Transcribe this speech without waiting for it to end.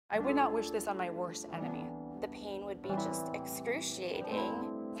I would not wish this on my worst enemy. The pain would be just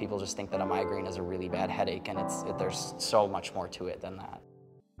excruciating. People just think that a migraine is a really bad headache, and there's so much more to it than that.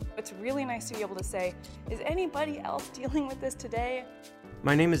 It's really nice to be able to say, is anybody else dealing with this today?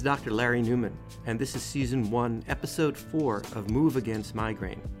 My name is Dr. Larry Newman, and this is Season 1, Episode 4 of Move Against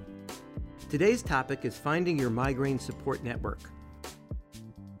Migraine. Today's topic is finding your migraine support network.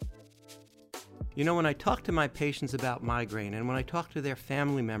 You know, when I talk to my patients about migraine, and when I talk to their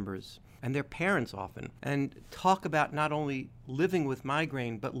family members, and their parents often, and talk about not only living with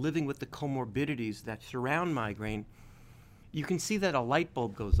migraine, but living with the comorbidities that surround migraine, you can see that a light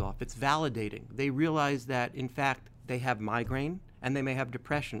bulb goes off. It's validating. They realize that, in fact, they have migraine, and they may have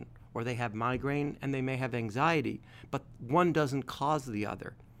depression, or they have migraine, and they may have anxiety, but one doesn't cause the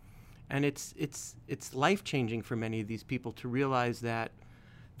other. And it's life-changing for many of these people to realize that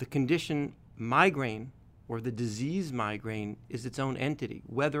the condition migraine, or the disease migraine, is its own entity,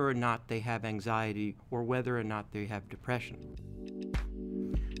 whether or not they have anxiety or whether or not they have depression.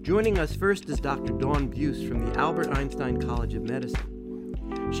 Joining us first is Dr. Dawn Buse from the Albert Einstein College of Medicine.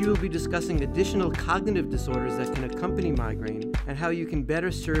 She will be discussing additional cognitive disorders that can accompany migraine and how you can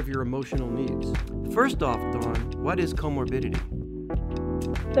better serve your emotional needs. First off, Dawn, what is comorbidity?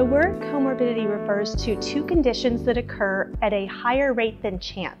 The word comorbidity refers to two conditions that occur at a higher rate than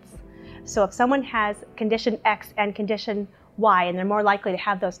chance. So if someone has condition X and condition Y, and they're more likely to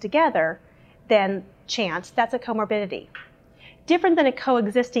have those together than chance, that's a comorbidity. Different than a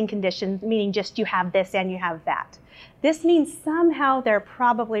coexisting condition, meaning just you have this and you have that. This means somehow they're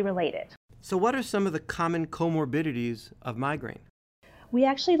probably related. So what are some of the common comorbidities of migraine? We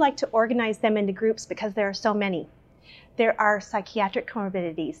actually like to organize them into groups because there are so many. There are psychiatric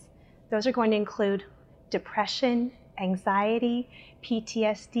comorbidities. Those are going to include depression, anxiety,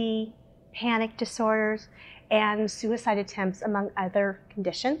 PTSD, panic disorders, and suicide attempts, among other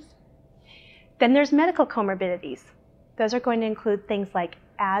conditions. Then there's medical comorbidities. Those are going to include things like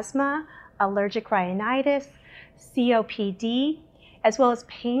asthma, allergic rhinitis, COPD, as well as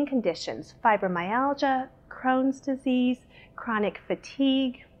pain conditions, fibromyalgia, Crohn's disease, chronic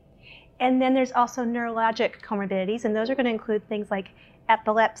fatigue. And then there's also neurologic comorbidities, and those are going to include things like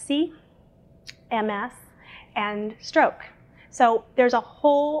epilepsy, MS, and stroke. So there's a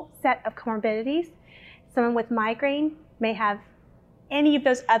whole set of comorbidities. Someone with migraine may have any of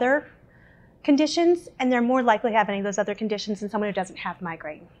those other conditions, and they're more likely to have any of those other conditions than someone who doesn't have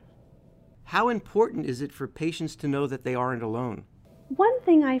migraine. How important is it for patients to know that they aren't alone? One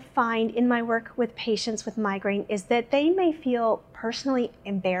thing I find in my work with patients with migraine is that they may feel personally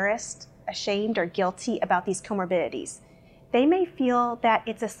embarrassed, ashamed, or guilty about these comorbidities. They may feel that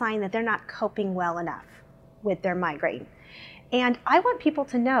it's a sign that they're not coping well enough with their migraine. And I want people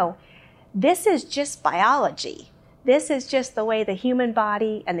to know this is just biology. This is just the way the human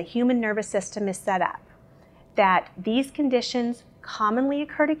body and the human nervous system is set up. That these conditions commonly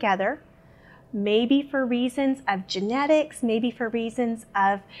occur together, maybe for reasons of genetics, maybe for reasons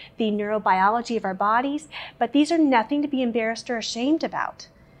of the neurobiology of our bodies, but these are nothing to be embarrassed or ashamed about.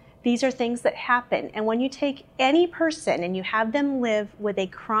 These are things that happen. And when you take any person and you have them live with a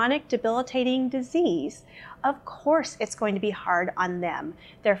chronic debilitating disease, of course it's going to be hard on them,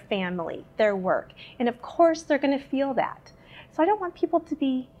 their family, their work. And of course they're going to feel that. So I don't want people to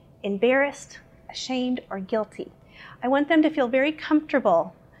be embarrassed, ashamed, or guilty. I want them to feel very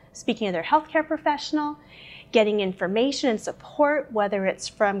comfortable speaking to their healthcare professional, getting information and support, whether it's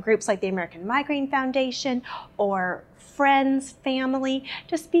from groups like the American Migraine Foundation or friends, family,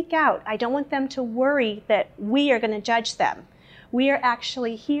 to speak out. I don't want them to worry that we are going to judge them. We are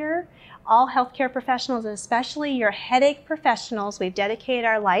actually here, all healthcare professionals, and especially your headache professionals. We've dedicated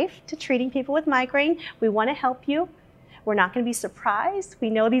our life to treating people with migraine. We want to help you. We're not going to be surprised. We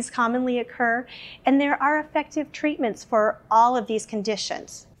know these commonly occur, and there are effective treatments for all of these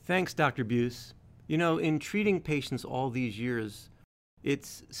conditions. Thanks, Dr. Buse. You know, in treating patients all these years,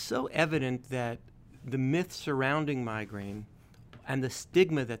 it's so evident that the myths surrounding migraine and the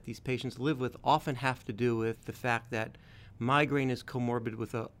stigma that these patients live with often have to do with the fact that migraine is comorbid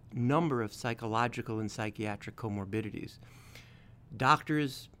with a number of psychological and psychiatric comorbidities.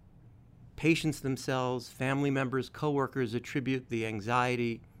 Doctors, patients themselves, family members, coworkers attribute the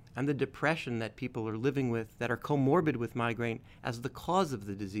anxiety and the depression that people are living with that are comorbid with migraine as the cause of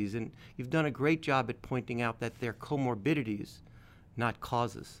the disease. And you've done a great job at pointing out that they're comorbidities, not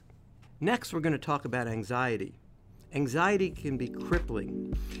causes. Next, we're going to talk about anxiety. Anxiety can be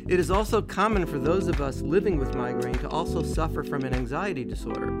crippling. It is also common for those of us living with migraine to also suffer from an anxiety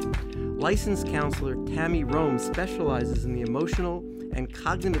disorder. Licensed counselor Tammy Rome specializes in the emotional and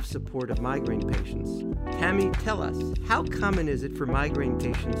cognitive support of migraine patients. Tammy, tell us, how common is it for migraine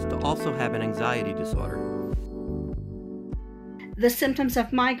patients to also have an anxiety disorder? The symptoms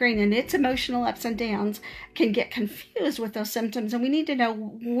of migraine and its emotional ups and downs can get confused with those symptoms, and we need to know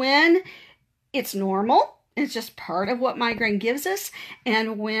when it's normal, it's just part of what migraine gives us,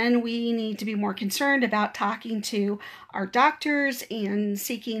 and when we need to be more concerned about talking to our doctors and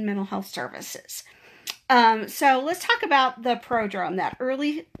seeking mental health services. So let's talk about the prodrome, that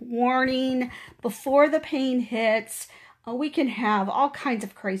early warning before the pain hits. We can have all kinds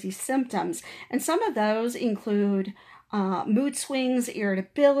of crazy symptoms, and some of those include mood swings,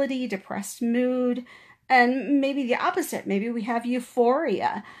 irritability, depressed mood, and maybe the opposite. Maybe we have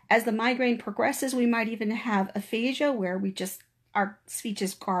euphoria. As the migraine progresses, we might even have aphasia, where our speech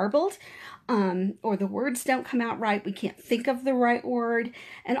is garbled, or the words don't come out right. We can't think of the right word.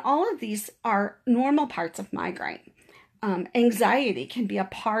 And all of these are normal parts of migraine. Anxiety can be a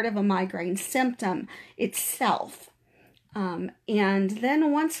part of a migraine symptom itself. And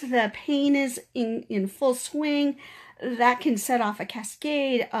then once the pain is in full swing, that can set off a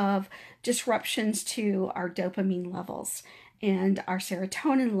cascade of disruptions to our dopamine levels and our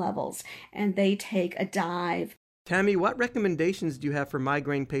serotonin levels, and they take a dive. Tammy, what recommendations do you have for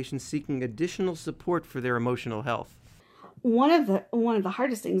migraine patients seeking additional support for their emotional health? One of the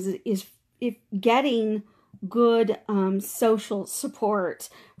hardest things is if getting good social support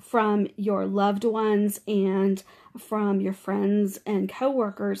from your loved ones and from your friends and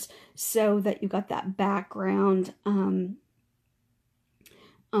coworkers, so that you got that background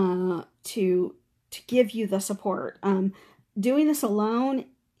to give you the support. Doing this alone,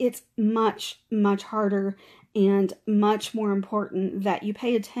 it's much, much harder, and much more important that you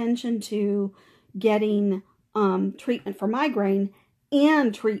pay attention to getting treatment for migraine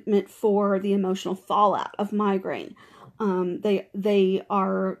and treatment for the emotional fallout of migraine. They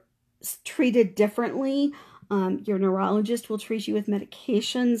are treated differently. Your neurologist will treat you with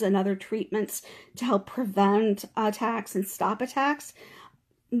medications and other treatments to help prevent attacks and stop attacks.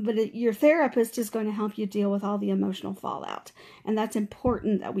 But your therapist is going to help you deal with all the emotional fallout. And that's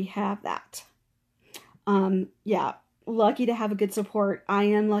important that we have that. Lucky to have a good support. I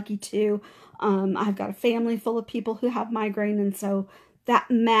am lucky too. I've got a family full of people who have migraine, and so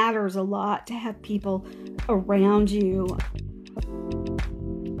that matters a lot to have people around you.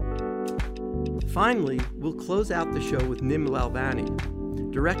 Finally, we'll close out the show with Nim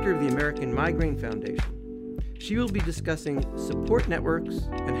Lalvani, director of the American Migraine Foundation. She will be discussing support networks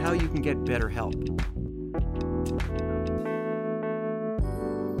and how you can get better help.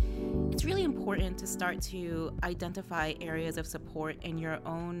 It's really important to start to identify areas of support in your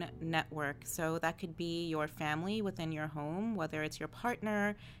own network. So that could be your family within your home, whether it's your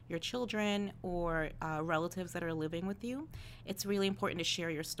partner, your children, or relatives that are living with you. It's really important to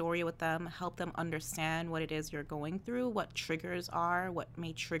share your story with them, help them understand what it is you're going through, what triggers are, what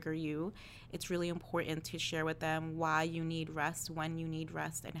may trigger you. It's really important to share with them why you need rest, when you need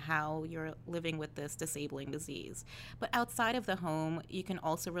rest, and how you're living with this disabling disease. But outside of the home, you can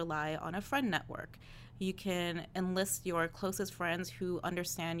also rely on a friend network. You can enlist your closest friends who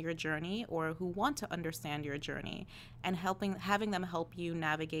understand your journey or who want to understand your journey, and having them help you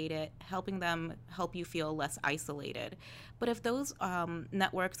navigate it, helping them help you feel less isolated. But if those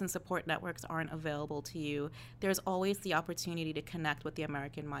networks and support networks aren't available to you, there's always the opportunity to connect with the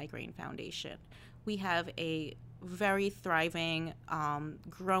American Migraine Foundation. We have a very thriving,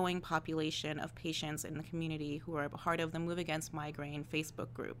 growing population of patients in the community who are a part of the Move Against Migraine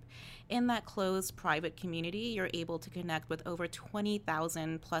Facebook group. In that closed private community, you're able to connect with over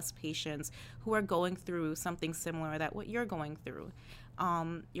 20,000 plus patients who are going through something similar to what you're going through.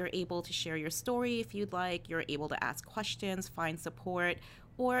 You're able to share your story if you'd like. You're able to ask questions, find support,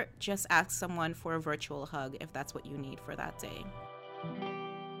 or just ask someone for a virtual hug if that's what you need for that day.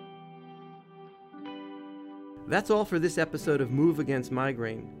 That's all for this episode of Move Against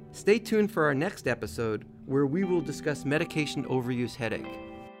Migraine. Stay tuned for our next episode, where we will discuss medication overuse headache.